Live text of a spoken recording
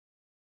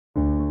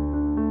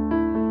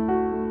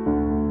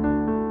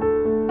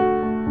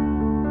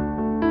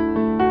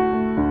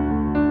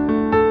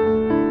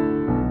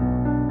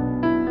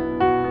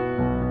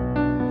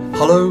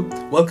Hello,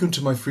 welcome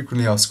to my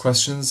frequently asked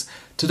questions.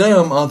 Today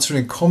I'm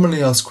answering a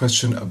commonly asked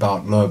question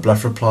about lower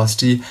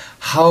blepharoplasty.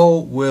 How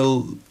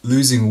will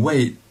losing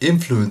weight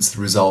influence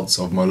the results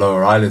of my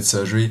lower eyelid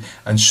surgery,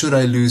 and should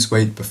I lose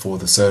weight before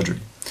the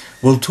surgery?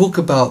 We'll talk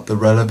about the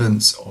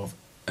relevance of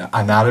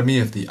anatomy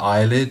of the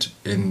eyelid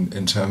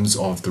in terms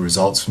of the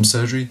results from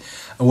surgery,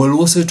 and we'll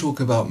also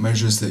talk about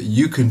measures that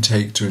you can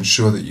take to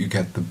ensure that you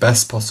get the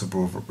best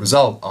possible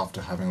result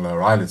after having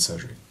lower eyelid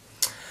surgery.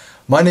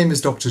 My name is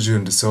Dr.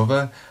 Julian De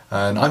Silva,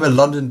 and I'm a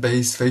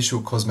London-based facial,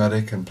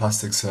 cosmetic and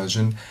plastic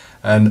surgeon,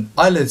 and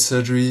eyelid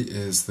surgery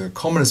is the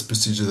commonest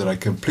procedure that I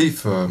complete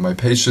for my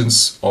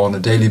patients on a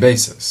daily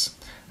basis.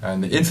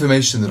 And the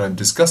information that I'm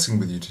discussing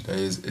with you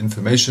today is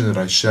information that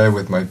I share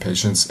with my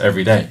patients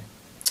every day.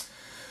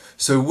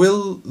 So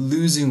will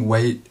losing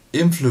weight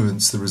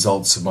influence the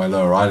results of my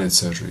lower eyelid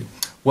surgery?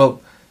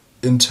 Well,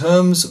 in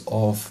terms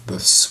of the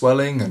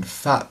swelling and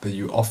fat that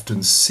you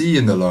often see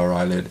in the lower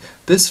eyelid,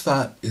 this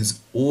fat is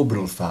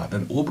orbital fat,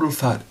 and orbital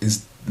fat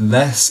is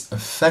less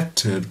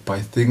affected by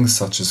things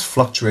such as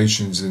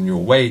fluctuations in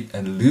your weight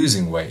and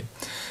losing weight.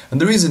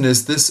 And the reason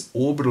is this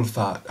orbital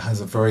fat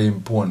has a very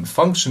important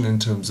function in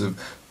terms of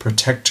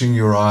protecting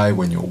your eye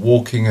when you're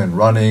walking and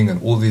running and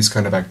all these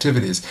kind of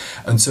activities.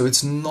 And so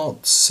it's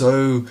not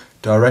so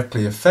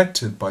directly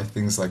affected by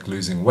things like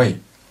losing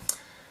weight.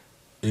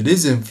 It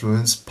is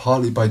influenced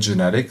partly by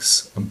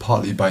genetics and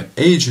partly by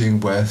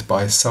aging,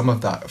 whereby some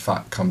of that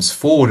fat comes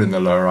forward in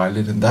the lower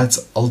eyelid, and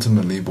that's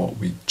ultimately what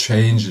we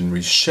change and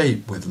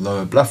reshape with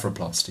lower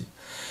blepharoplasty.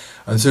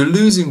 And so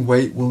losing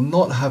weight will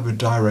not have a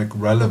direct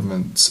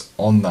relevance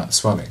on that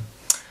swelling.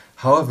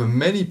 However,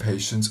 many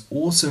patients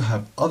also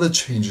have other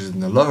changes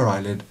in the lower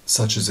eyelid,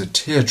 such as a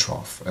tear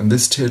trough, and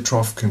this tear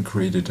trough can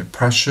create a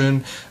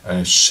depression,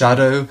 a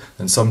shadow,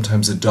 and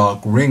sometimes a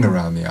dark ring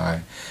around the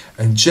eye.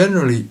 And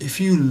generally, if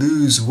you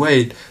lose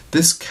weight,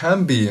 this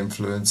can be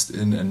influenced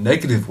in a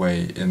negative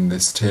way in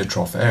this tear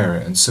trough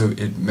area, and so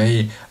it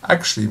may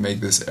actually make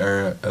this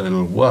area a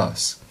little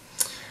worse.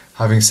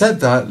 Having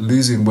said that,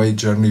 losing weight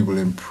generally will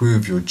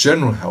improve your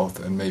general health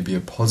and may be a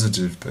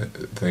positive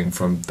thing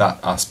from that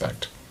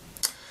aspect.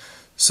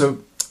 So,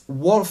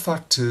 what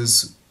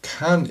factors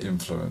can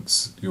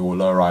influence your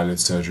lower eyelid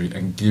surgery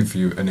and give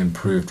you an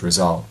improved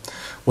result?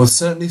 Well,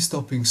 certainly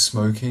stopping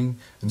smoking,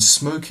 and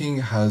smoking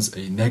has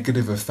a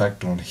negative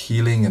effect on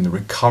healing and the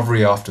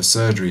recovery after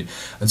surgery,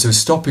 and so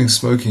stopping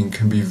smoking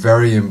can be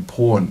very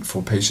important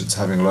for patients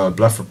having lower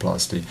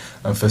blepharoplasty,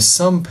 and for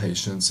some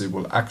patients it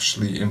will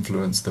actually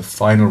influence the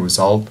final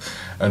result.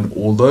 And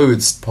although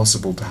it's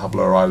possible to have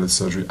lower eyelid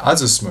surgery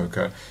as a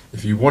smoker,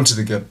 if you wanted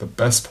to get the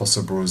best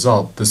possible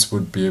result, this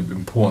would be an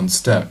important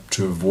step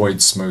to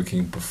avoid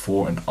smoking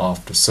before and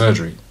after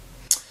surgery.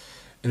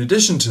 In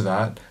addition to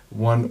that,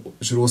 one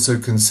should also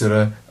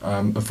consider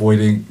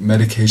avoiding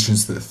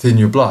medications that thin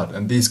your blood,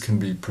 and these can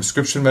be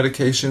prescription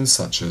medications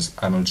such as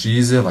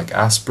analgesia like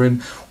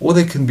aspirin, or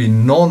they can be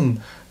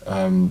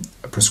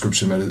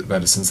non-prescription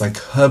medicines like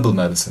herbal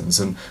medicines,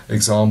 and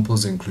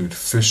examples include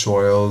fish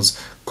oils,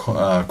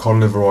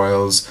 cod liver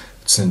oils,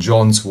 St.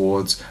 John's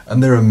worts,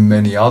 and there are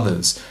many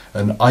others.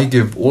 And I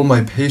give all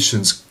my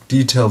patients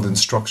detailed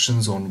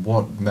instructions on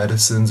what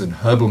medicines and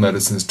herbal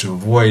medicines to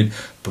avoid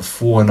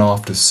before and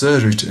after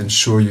surgery to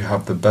ensure you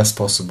have the best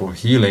possible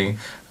healing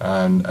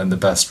and the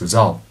best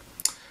result.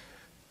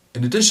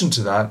 In addition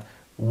to that,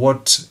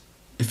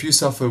 if you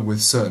suffer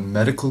with certain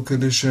medical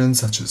conditions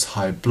such as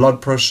high blood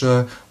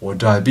pressure or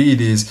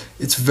diabetes,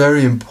 it's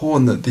very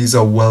important that these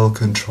are well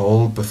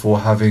controlled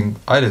before having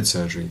eyelid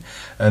surgery.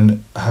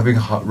 And having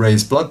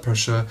raised blood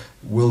pressure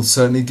will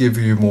certainly give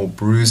you more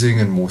bruising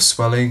and more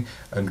swelling,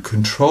 and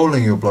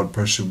controlling your blood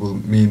pressure will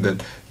mean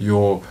that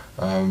your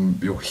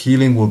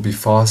healing will be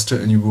faster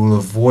and you will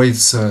avoid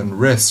certain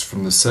risks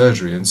from the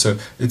surgery. And so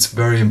it's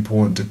very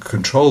important to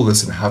control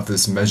this and have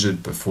this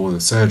measured before the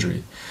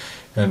surgery.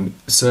 And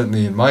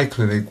certainly in my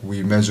clinic,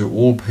 we measure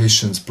all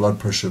patients' blood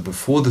pressure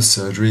before the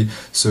surgery,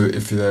 so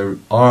if there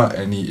are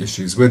any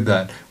issues with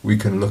that, we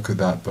can look at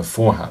that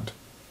beforehand.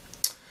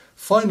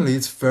 Finally,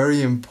 it's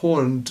very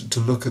important to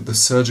look at the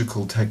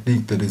surgical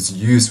technique that is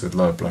used with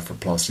lower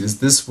blepharoplasty, as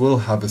this will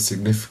have a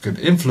significant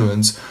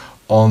influence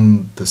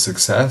on the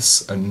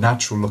success and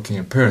natural looking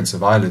appearance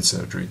of eyelid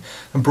surgery.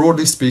 And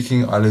broadly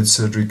speaking, eyelid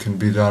surgery can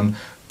be done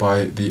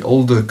by the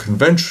older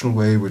conventional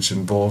way, which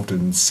involved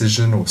an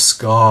incision or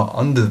scar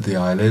under the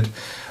eyelid,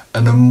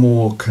 and a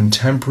more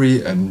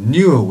contemporary and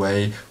newer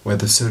way where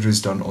the surgery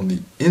is done on the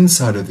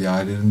inside of the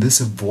eyelid, and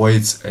this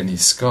avoids any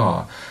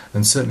scar.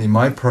 And certainly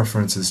my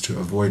preference is to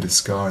avoid a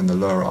scar in the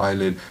lower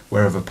eyelid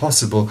wherever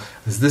possible,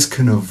 as this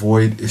can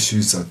avoid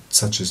issues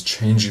such as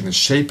changing the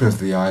shape of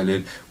the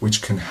eyelid,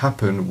 which can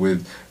happen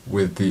with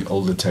the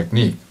older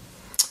technique.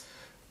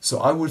 So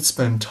I would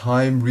spend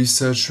time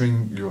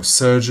researching your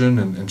surgeon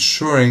and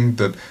ensuring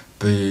that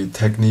the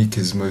technique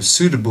is most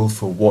suitable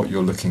for what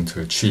you're looking to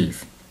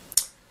achieve.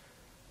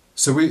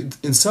 So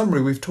in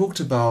summary, we've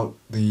talked about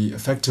the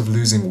effect of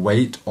losing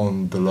weight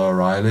on the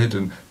lower eyelid,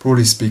 and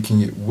broadly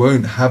speaking, it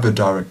won't have a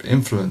direct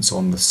influence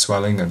on the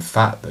swelling and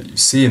fat that you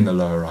see in the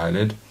lower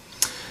eyelid.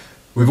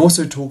 We've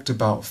also talked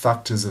about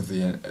factors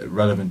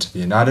relevant to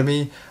the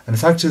anatomy and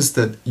factors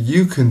that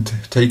you can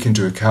take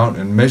into account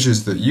and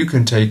measures that you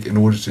can take in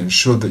order to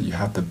ensure that you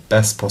have the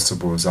best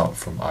possible result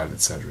from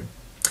eyelid surgery.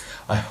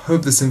 I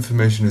hope this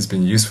information has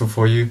been useful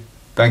for you.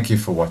 Thank you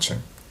for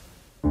watching.